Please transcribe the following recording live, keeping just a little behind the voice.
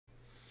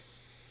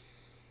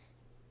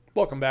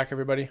Welcome back,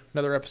 everybody.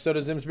 Another episode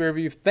of Zim's Beer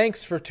Review.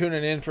 Thanks for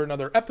tuning in for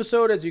another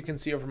episode. As you can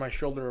see over my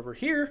shoulder over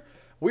here,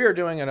 we are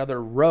doing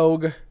another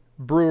Rogue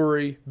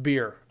Brewery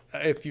beer.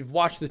 If you've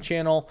watched the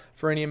channel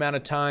for any amount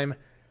of time,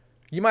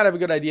 you might have a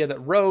good idea that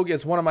Rogue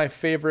is one of my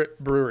favorite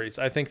breweries.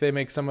 I think they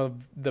make some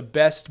of the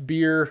best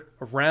beer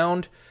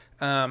around.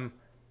 And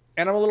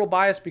I'm a little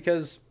biased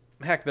because,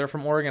 heck, they're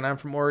from Oregon, I'm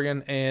from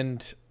Oregon,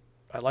 and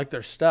I like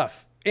their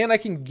stuff. And I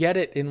can get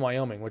it in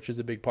Wyoming, which is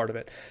a big part of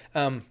it.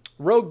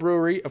 Rogue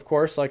Brewery, of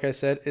course, like I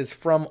said, is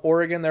from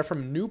Oregon. They're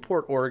from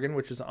Newport, Oregon,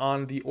 which is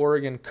on the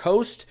Oregon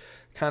coast,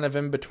 kind of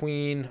in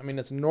between. I mean,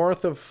 it's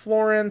north of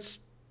Florence.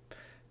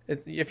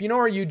 If you know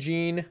where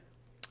Eugene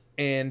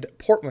and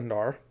Portland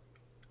are,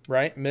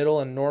 right, middle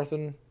and north,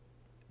 and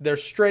they're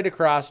straight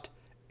across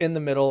in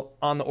the middle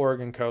on the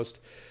Oregon coast.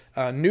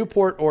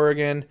 Newport,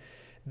 Oregon,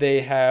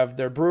 they have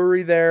their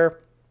brewery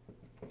there.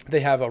 They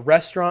have a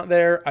restaurant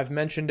there. I've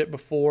mentioned it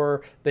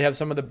before. They have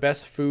some of the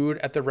best food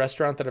at the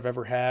restaurant that I've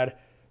ever had.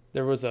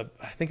 There was I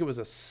think it was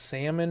a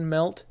salmon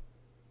melt.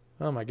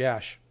 Oh my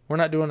gosh. We're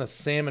not doing a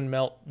salmon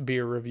melt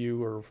beer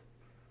review or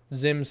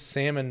Zim's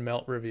salmon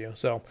melt review.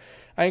 So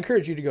I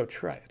encourage you to go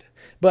try it.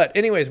 But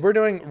anyways, we're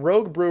doing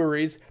Rogue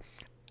Brewery's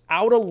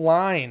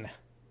Outta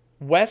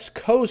West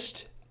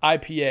Coast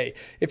IPA.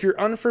 If you're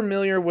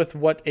unfamiliar with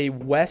what a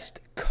West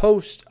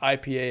Coast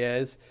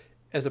IPA is,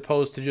 as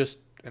opposed to just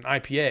an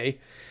IPA,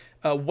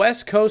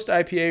 West Coast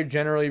IPA are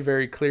generally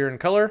very clear in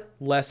color,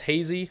 less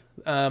hazy.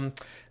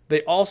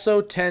 They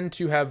also tend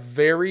to have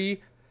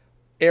very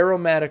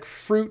aromatic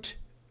fruit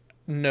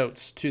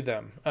notes to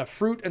them.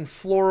 Fruit and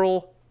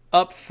floral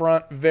up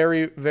front,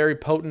 very, very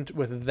potent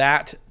with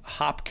that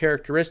hop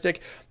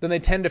characteristic. Then they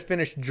tend to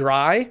finish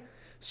dry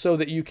so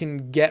that you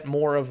can get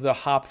more of the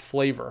hop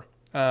flavor.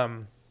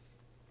 But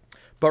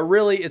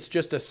really, it's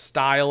just a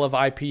style of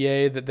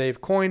IPA that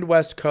they've coined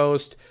West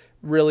Coast.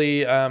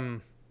 Really,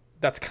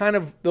 that's kind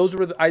of, those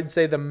were, I'd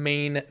say, the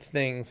main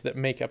things that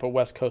make up a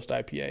West Coast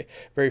IPA.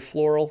 Very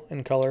floral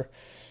in color,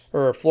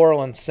 or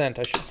floral in scent,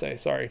 I should say,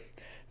 sorry.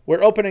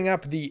 We're opening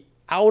up the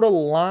Outta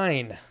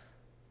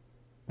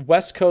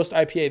West Coast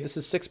IPA. This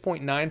is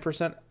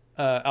 6.9%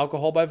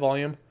 alcohol by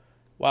volume.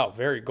 Wow,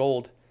 very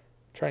gold.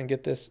 Try and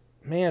get this.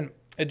 Man,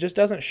 it just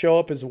doesn't show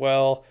up as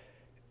well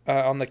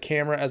on the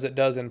camera as it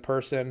does in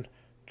person.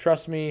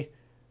 Trust me.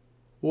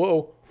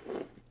 Whoa.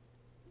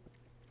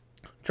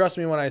 Trust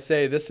me when I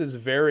say this is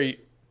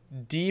very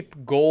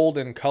deep gold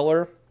in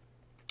color.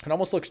 It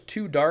almost looks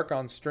too dark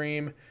on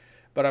stream,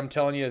 but I'm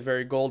telling you, it's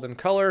very gold in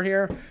color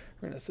here.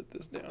 We're going to sit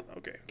this down.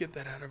 Okay, get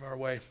that out of our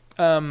way.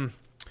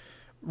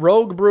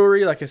 Rogue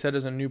Brewery, like I said,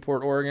 is in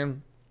Newport,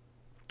 Oregon.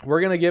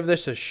 We're going to give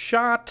this a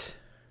shot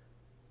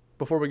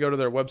before we go to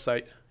their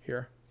website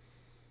here.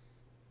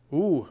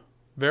 Ooh,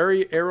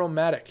 very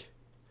aromatic.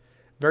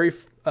 Very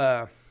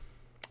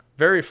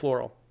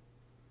floral.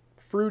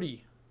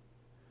 Fruity.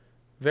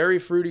 Very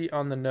fruity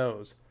on the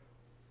nose.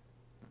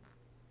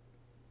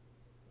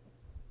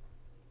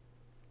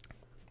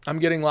 I'm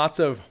getting lots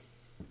of,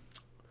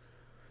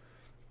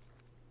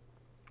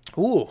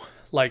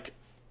 like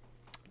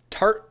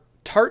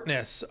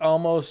tartness,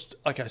 almost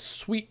like a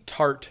sweet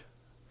tart.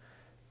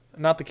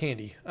 Not the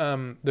candy.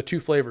 The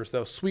two flavors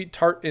though. Sweet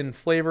tart in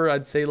flavor.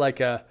 I'd say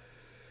like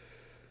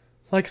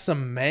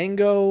some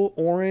mango,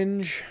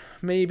 orange,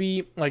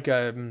 maybe like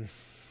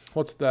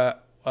what's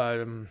that?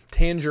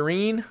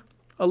 Tangerine.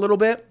 A little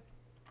bit.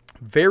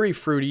 Very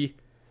fruity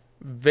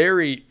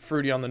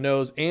on the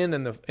nose and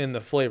in the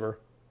flavor.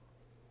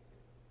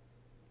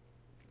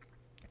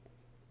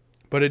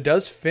 But it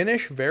does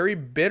finish very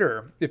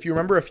bitter. If you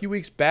remember a few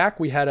weeks back,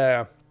 we had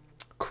a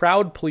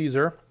crowd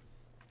pleaser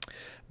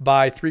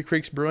by Three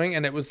Creeks Brewing,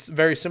 and it was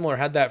very similar. It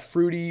had that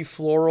fruity,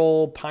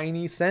 floral,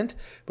 piney scent,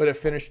 but it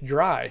finished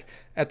dry.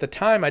 At the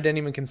time, I didn't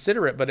even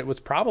consider it, but it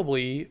was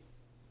probably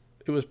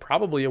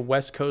a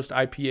West Coast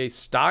IPA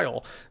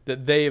style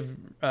that they've,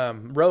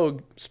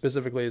 Rogue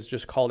specifically is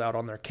just called out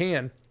on their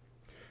can.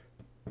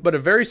 But a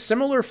very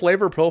similar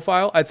flavor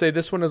profile. I'd say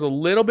this one is a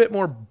little bit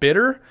more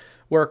bitter,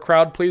 where a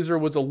crowd pleaser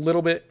was a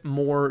little bit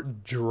more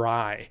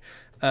dry.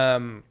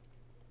 I'd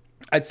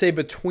say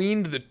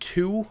between the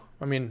two,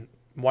 I mean,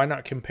 why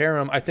not compare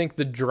them? I think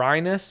the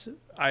dryness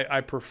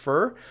I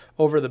prefer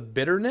over the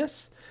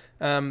bitterness.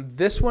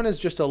 This one is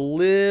just a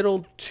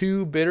little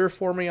too bitter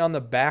for me on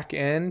the back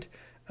end.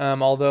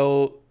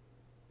 Although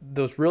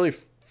those really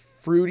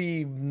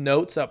fruity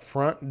notes up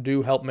front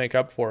do help make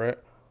up for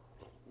it.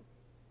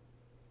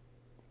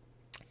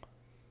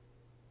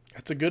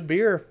 It's a good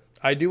beer.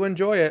 I do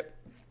enjoy it.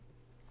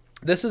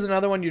 This is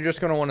another one you're just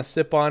going to want to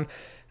sip on.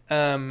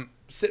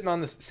 Sitting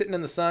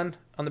in the sun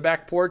on the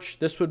back porch,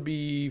 this would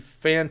be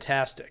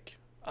fantastic.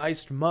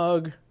 Iced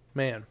mug,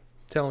 man.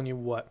 Telling you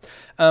what.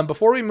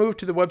 Before we move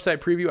to the website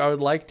preview, I would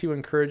like to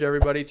encourage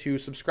everybody to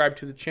subscribe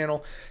to the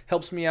channel.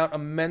 Helps me out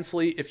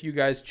immensely if you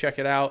guys check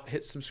it out.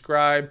 Hit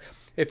subscribe.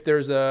 If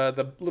there's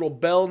the little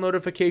bell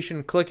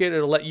notification, click it.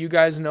 It'll let you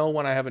guys know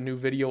when I have a new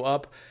video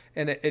up,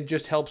 and it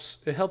just helps.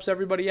 It helps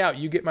everybody out.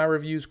 You get my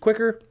reviews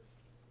quicker,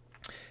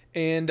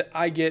 and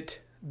I get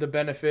the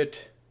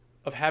benefit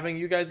of having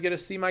you guys get to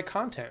see my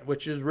content,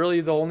 which is really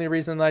the only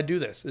reason that I do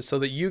this, is so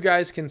that you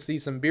guys can see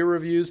some beer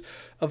reviews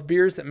of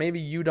beers that maybe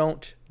you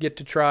don't get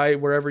to try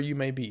wherever you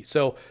may be.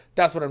 So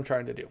that's what I'm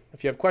trying to do.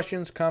 If you have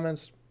questions,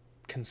 comments,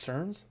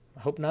 concerns,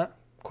 I hope not,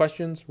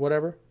 questions,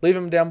 whatever, leave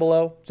them down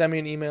below, send me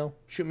an email,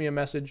 shoot me a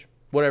message,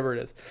 whatever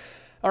it is.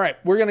 All right,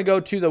 we're going to go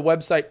to the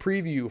website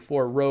preview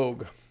for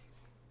Rogue.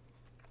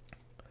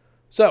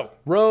 So,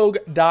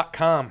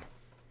 rogue.com.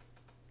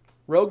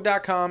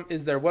 Rogue.com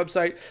is their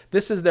website.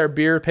 This is their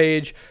beer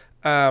page.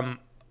 I've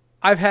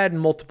had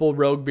multiple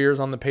Rogue beers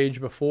on the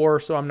page before,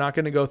 so I'm not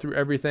going to go through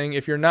everything.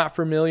 If you're not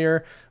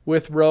familiar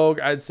with Rogue,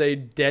 I'd say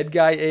Dead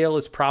Guy Ale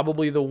is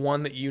probably the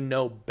one that you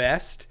know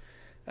best.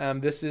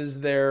 This is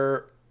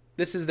their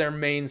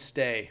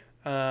mainstay.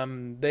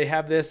 They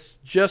have this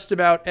just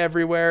about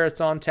everywhere. It's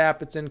on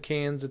tap. It's in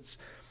cans. It's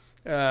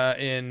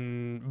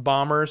in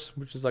bombers,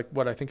 which is like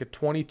what I think a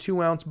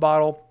 22-ounce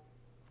bottle.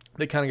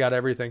 They kind of got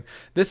everything.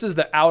 This is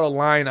the Outta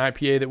line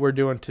IPA that we're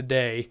doing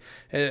today.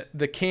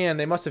 The can,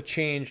 they must have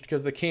changed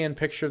because the can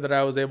picture that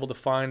I was able to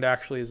find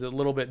actually is a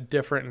little bit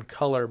different in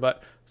color,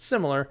 but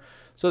similar.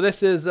 So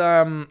this is,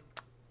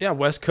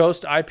 West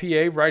Coast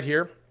IPA right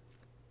here.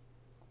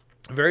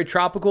 Very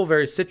tropical,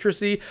 very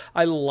citrusy.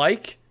 I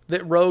like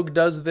that Rogue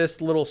does this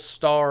little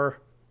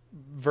star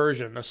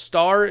version. A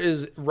star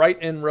is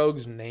right in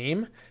Rogue's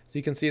name, so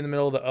you can see in the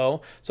middle of the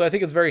O. So I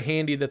think it's very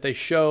handy that they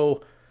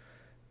show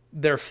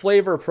their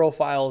flavor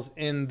profiles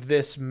in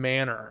this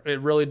manner.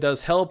 It really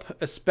does help,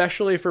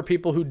 especially for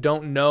people who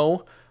don't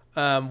know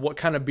what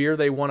kind of beer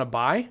they want to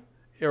buy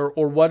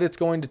or what it's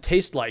going to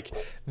taste like.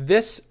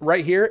 This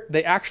right here,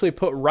 they actually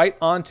put right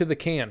onto the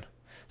can.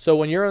 So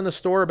when you're in the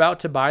store about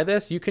to buy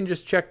this, you can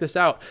just check this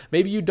out.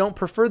 Maybe you don't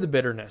prefer the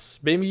bitterness.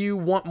 Maybe you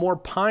want more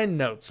pine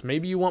notes.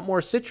 Maybe you want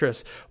more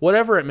citrus.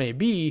 Whatever it may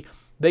be,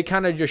 they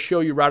kind of just show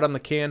you right on the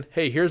can,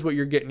 hey, here's what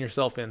you're getting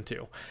yourself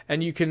into.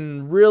 And you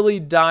can really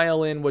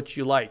dial in what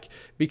you like,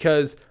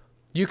 because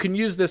you can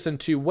use this in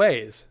two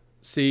ways.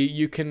 See,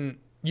 you can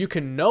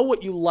know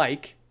what you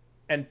like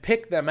and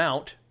pick them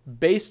out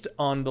based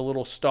on the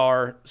little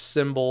star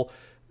symbol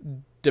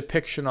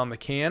depiction on the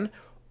can,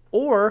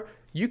 or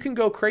you can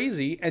go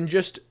crazy and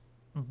just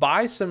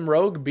buy some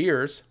Rogue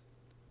beers,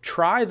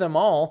 try them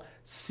all,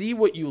 see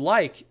what you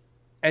like,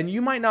 and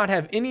you might not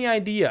have any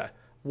idea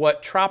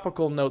what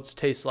tropical notes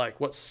taste like,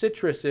 what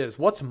citrus is,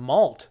 what's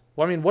malt.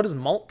 Well, I mean, what does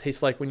malt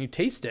taste like when you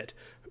taste it?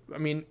 I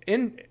mean,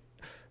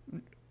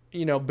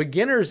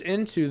 beginners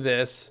into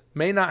this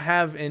may not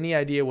have any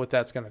idea what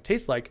that's going to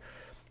taste like.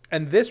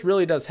 And this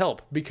really does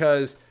help,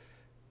 because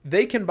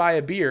they can buy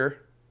a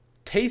beer,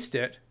 taste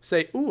it,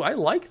 say, ooh, I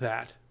like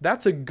that.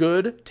 That's a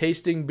good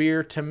tasting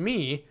beer to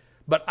me,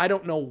 but I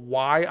don't know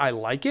why I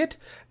like it.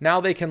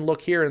 Now they can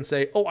look here and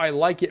say, oh, I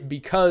like it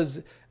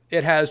because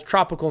it has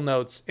tropical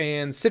notes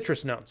and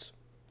citrus notes,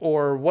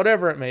 or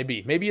whatever it may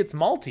be. Maybe it's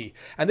malty,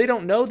 and they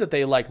don't know that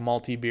they like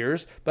malty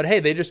beers, but hey,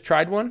 they just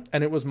tried one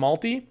and it was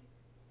malty,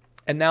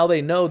 and now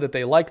they know that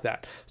they like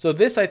that. So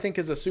this, I think,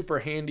 is a super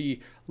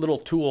handy little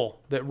tool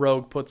that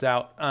Rogue puts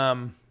out.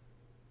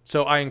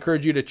 So I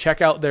encourage you to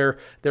check out their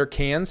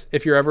cans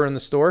if you're ever in the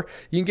store.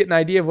 You can get an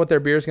idea of what their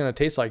beer is going to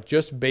taste like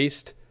just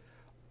based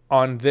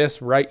on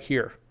this right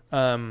here.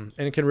 And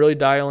it can really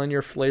dial in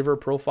your flavor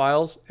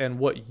profiles and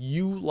what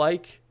you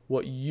like,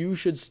 what you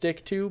should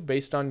stick to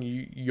based on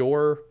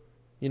your,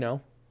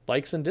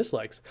 likes and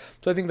dislikes.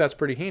 So I think that's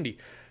pretty handy.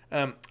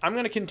 I'm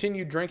going to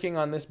continue drinking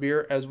on this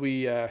beer as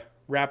we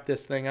wrap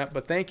this thing up.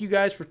 But thank you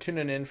guys for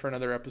tuning in for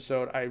another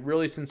episode. I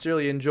really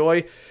sincerely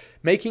enjoy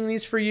making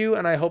these for you,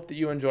 and I hope that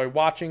you enjoy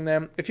watching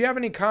them. If you have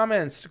any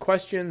comments,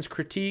 questions,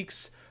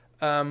 critiques,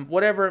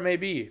 whatever it may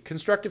be,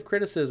 constructive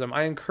criticism,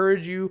 I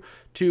encourage you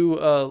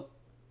to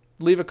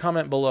leave a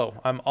comment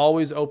below. I'm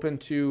always open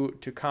to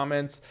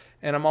comments,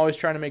 and I'm always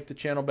trying to make the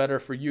channel better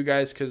for you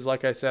guys, because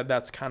like I said,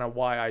 that's kind of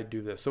why I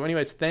do this. So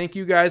anyways, thank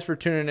you guys for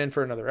tuning in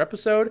for another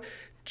episode.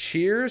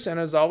 Cheers, and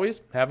as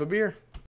always, have a beer.